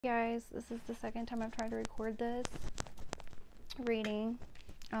Guys, this is the second time I've tried to record this reading.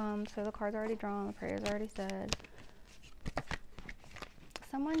 So the card's already drawn, the prayer's already said.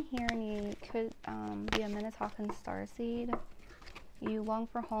 Someone here could be a Minnetonka starseed. You long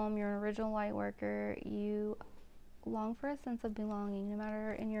for home, you're an original light worker, you long for a sense of belonging, no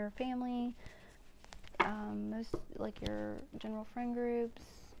matter in your family, most like your general friend groups,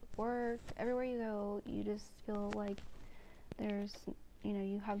 work, everywhere you go, you just feel like there's,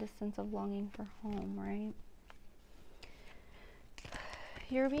 you have this sense of longing for home, right?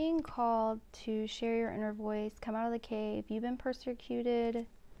 You're being called to share your inner voice, come out of the cave. You've been persecuted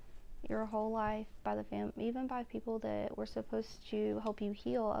your whole life by the family, even by people that were supposed to help you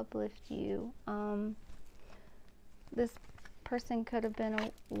heal, uplift you. This person could have been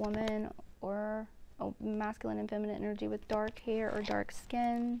a woman or a masculine and feminine energy with dark hair or dark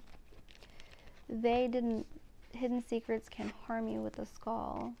skin. Hidden secrets can harm you with a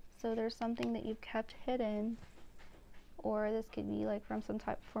skull. So there's something that you've kept hidden, or this could be like from some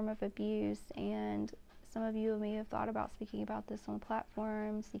form of abuse, and some of you may have thought about speaking about this on the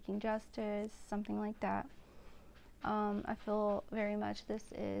platform, seeking justice, something like that. I feel very much this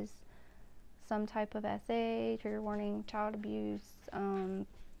is some type of SA, trigger warning, child abuse,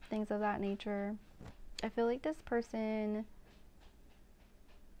 things of that nature. I feel like this person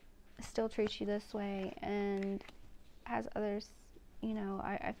still treats you this way and has others,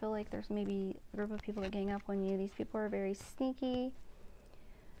 I feel like there's maybe a group of people that gang up on you. These people are very sneaky.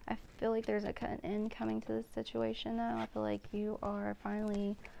 I feel like there's an end coming to this situation though. I feel like you are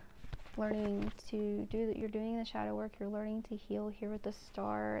finally learning to you're doing the shadow work, you're learning to heal here with the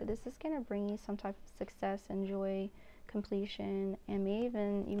star. This is going to bring you some type of success and joy, completion, and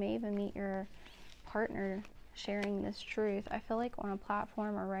you may even meet your partner sharing this truth. I feel like on a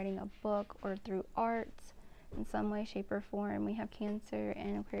platform or writing a book or through arts in some way, shape, or form. We have Cancer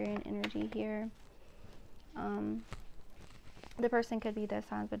and Aquarian energy here. The person could be this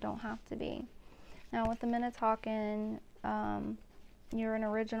signs, but don't have to be. Now with the Minnetonkan, you're an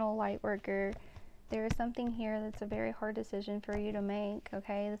original light worker. There is something here that's a very hard decision for you to make,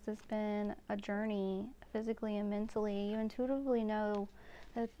 okay? This has been a journey physically and mentally. You intuitively know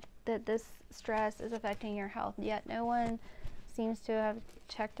that this stress is affecting your health, yet no one seems to have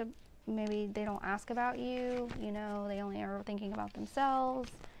checked. Maybe they don't ask about you, they only are thinking about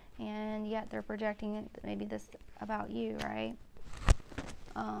themselves, and yet they're projecting maybe this about you, right?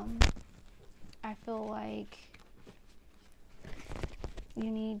 I feel like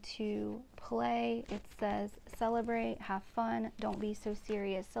you need to play. It says celebrate, have fun, don't be so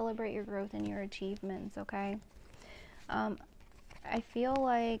serious. Celebrate your growth and your achievements, okay? I feel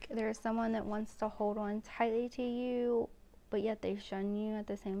like there's someone that wants to hold on tightly to you, but yet they shun you at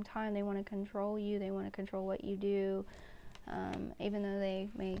the same time. They want to control you. They want to control what you do, even though they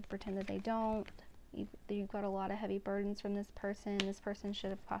may pretend that they don't. You've got a lot of heavy burdens from this person. This person should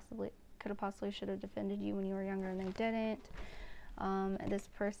have possibly defended you when you were younger, and they didn't. This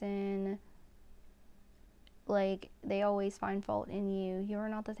person, like, they always find fault in you. You're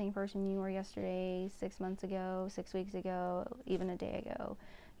not the same person you were yesterday, 6 months ago, 6 weeks ago, even a day ago,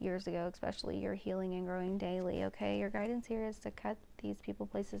 years ago, especially. You're healing and growing daily, okay? Your guidance here is to cut these people,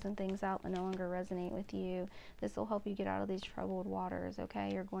 places, and things out that no longer resonate with you. This will help you get out of these troubled waters,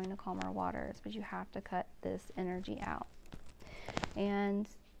 okay? You're going to calmer waters, but you have to cut this energy out. And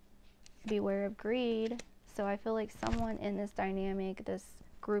beware of greed. So I feel like someone in this dynamic, this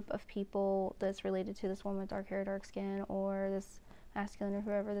group of people that's related to this woman with dark hair, dark skin, or this masculine, or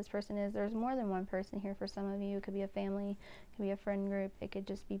whoever this person is, there's more than one person here for some of you. It could be a family, it could be a friend group, it could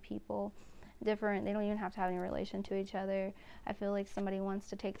just be people different. They don't even have to have any relation to each other. I feel like somebody wants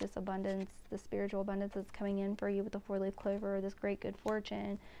to take this abundance, the spiritual abundance that's coming in for you with the 4-leaf clover, this great good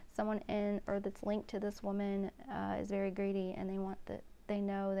fortune. Someone that's linked to this woman is very greedy, and they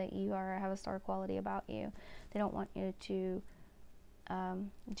know that you have a star quality about you. They don't want you to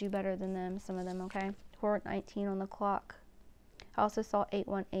do better than them, some of them, okay? 4:19 on the clock. I also saw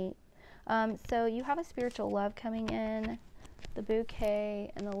 818. So you have a spiritual love coming in. The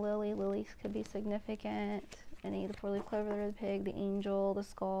bouquet and the lily. Lilies could be significant. The 4-leaf clover, the pig, the angel, the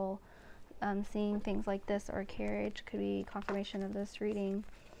skull. Seeing things like this or a carriage could be confirmation of this reading.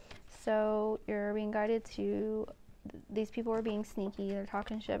 So you're being guided to, these people are being sneaky. They're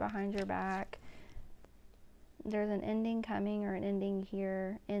talking shit behind your back. There's an ending coming, or an ending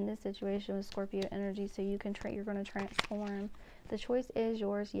here in this situation with Scorpio energy, so you're going to transform. The choice is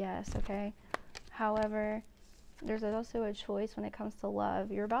yours, yes, okay? However, there's also a choice when it comes to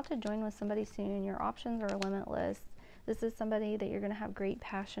love. You're about to join with somebody soon. Your options are limitless. This is somebody that you're going to have great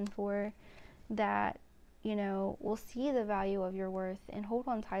passion for, that you know, will see the value of your worth and hold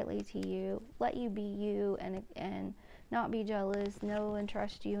on tightly to you, let you be you, and not be jealous, know and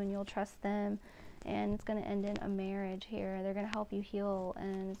trust you, and you'll trust them. And it's going to end in a marriage here. They're going to help you heal,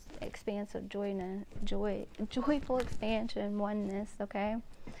 and it's expansive joyful expansion, oneness, okay?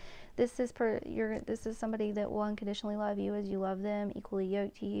 This is somebody that will unconditionally love you as you love them, equally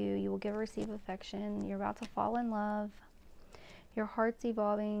yoked to you. You will give or receive affection. You're about to fall in love. Your heart's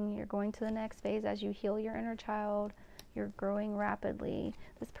evolving. You're going to the next phase as you heal your inner child. You're growing rapidly.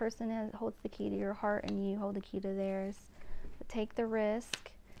 This person holds the key to your heart, and you hold the key to theirs. But take the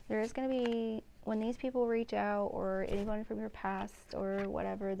risk. There is going to be, when these people reach out, or anyone from your past or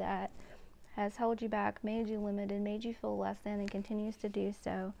whatever that has held you back, made you limited, made you feel less than, and continues to do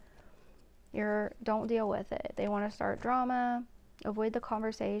so, don't deal with it. They want to start drama. Avoid the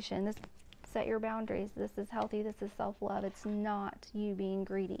conversation. Set your boundaries. This is healthy. This is self-love. It's not you being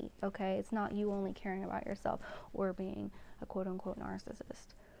greedy, okay? It's not you only caring about yourself or being a quote-unquote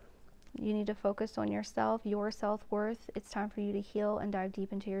narcissist. You need to focus on yourself, your self-worth. It's time for you to heal and dive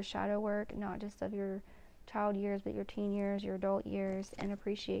deep into your shadow work, not just of your child years, but your teen years, your adult years, and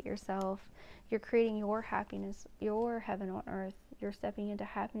appreciate yourself. You're creating your happiness, your heaven on earth. You're stepping into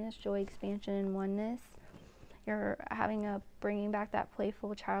happiness, joy, expansion, and oneness. You're bringing back that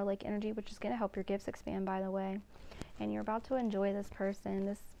playful, childlike energy, which is going to help your gifts expand, by the way. And you're about to enjoy this person.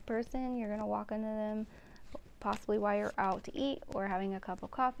 This person, you're going to walk into them possibly while you're out to eat, or having a cup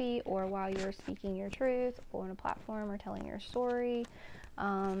of coffee, or while you're speaking your truth on a platform or telling your story.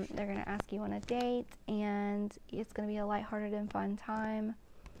 They're going to ask you on a date, and it's going to be a lighthearted and fun time.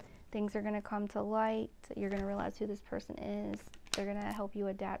 Things are going to come to light. You're going to realize who this person is. They're going to help you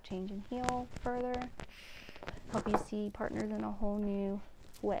adapt, change, and heal further. Help you see partners in a whole new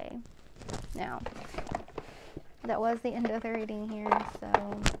way. Now, that was the end of the reading here,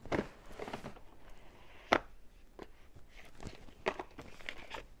 so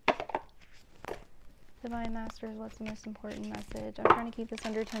Divine Masters, what's the most important message? I'm trying to keep this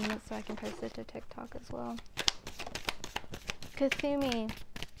under 10 minutes so I can post it to TikTok as well. Kasumi,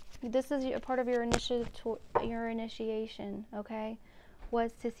 this is a part of your initiation, okay?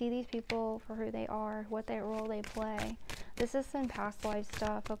 Was to see these people for who they are, what role they play. This is some past life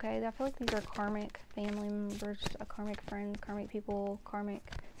stuff, okay? I feel like these are karmic family members, karmic friends, karmic people, karmic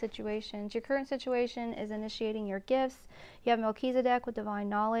situations. Your current situation is initiating your gifts. You have Melchizedek with divine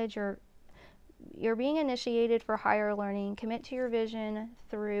knowledge. You're being initiated for higher learning. Commit to your vision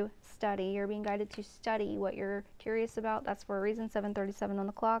through study. You're being guided to study what you're curious about. That's for a reason, 7:37 on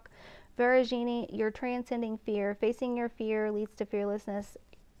the clock. Viragini, you're transcending fear. Facing your fear leads to fearlessness.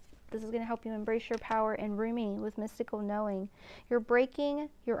 This is going to help you embrace your power. And Rumi with mystical knowing. You're breaking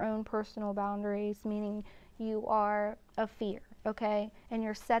your own personal boundaries, meaning you are of fear, okay? And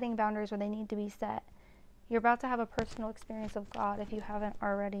you're setting boundaries where they need to be set. You're about to have a personal experience of God if you haven't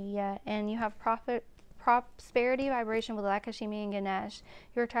already yet. And you have prosperity vibration with Lakshmi and Ganesh.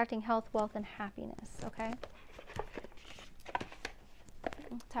 You're attracting health, wealth, and happiness, okay?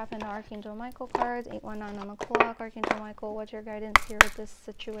 Tap into Archangel Michael cards, 819 on the clock. Archangel Michael, what's your guidance here with this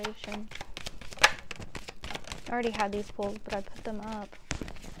situation? I already had these pulled, but I put them up.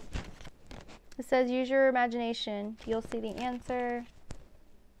 It says, use your imagination. You'll see the answer.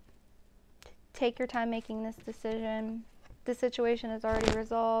 Take your time making this decision. The situation is already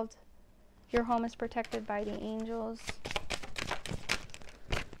resolved. Your home is protected by the angels.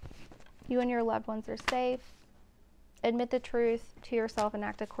 You and your loved ones are safe. Admit the truth to yourself and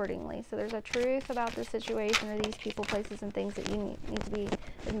act accordingly. So there's a truth about the situation or these people, places, and things that you need to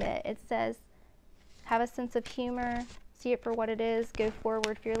admit. It says, have a sense of humor. See it for what it is. Go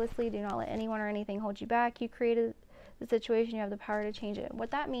forward fearlessly. Do not let anyone or anything hold you back. You created the situation. You have the power to change it.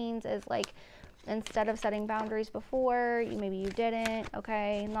 What that means is, like, instead of setting boundaries before, maybe you didn't,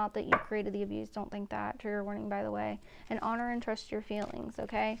 okay? Not that you created the abuse. Don't think that. Trigger warning, by the way. And honor and trust your feelings,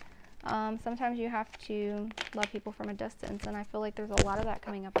 okay? Sometimes you have to love people from a distance, and I feel like there's a lot of that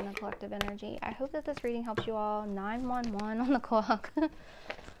coming up in the collective energy. I hope that this reading helps you all. 911 on the clock.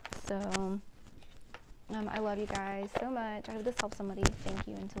 So, I love you guys so much. I hope this helps somebody. Thank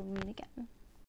you. Until we meet again.